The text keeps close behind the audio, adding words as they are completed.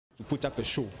to put up a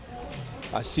show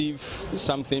as if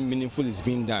something meaningful is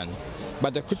being done.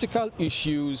 But the critical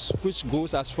issues, which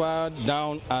goes as far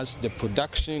down as the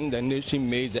production the nation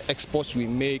makes, the exports we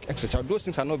make, etc., those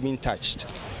things are not being touched.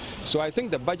 So I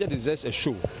think the budget is just a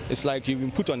show. It's like you've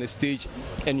been put on a stage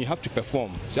and you have to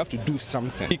perform. So you have to do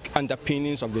something. Big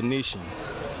underpinnings of the nation,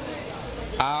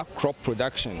 our crop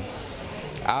production,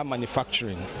 our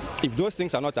manufacturing. If those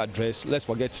things are not addressed, let's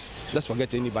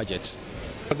forget any budget.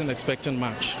 I wasn't expecting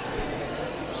much,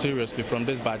 seriously, from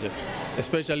this budget,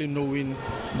 especially knowing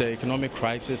the economic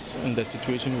crisis and the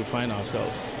situation we find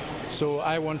ourselves. So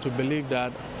I want to believe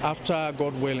that after,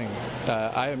 God willing,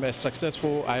 IMF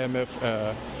successful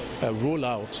IMF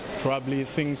rollout, probably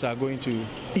things are going to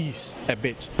ease a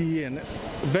bit. And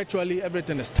virtually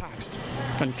everything is taxed.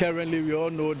 And currently we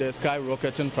all know the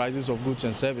skyrocketing prices of goods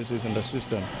and services in the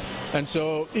system. And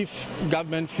so if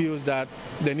government feels that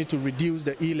they need to reduce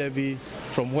the e-levy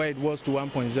from where it was to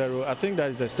 1.0, I think that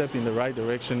is a step in the right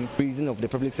direction. The reason of the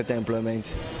public sector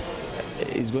employment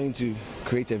is going to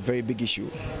create a very big issue,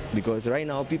 because right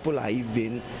now people are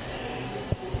even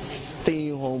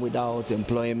staying home without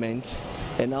employment,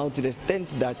 and now to the extent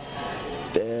that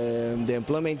the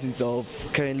employment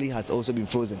itself currently has also been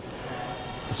frozen.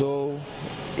 So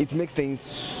it makes things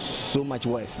so much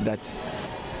worse that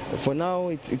for now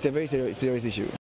it's a very serious issue.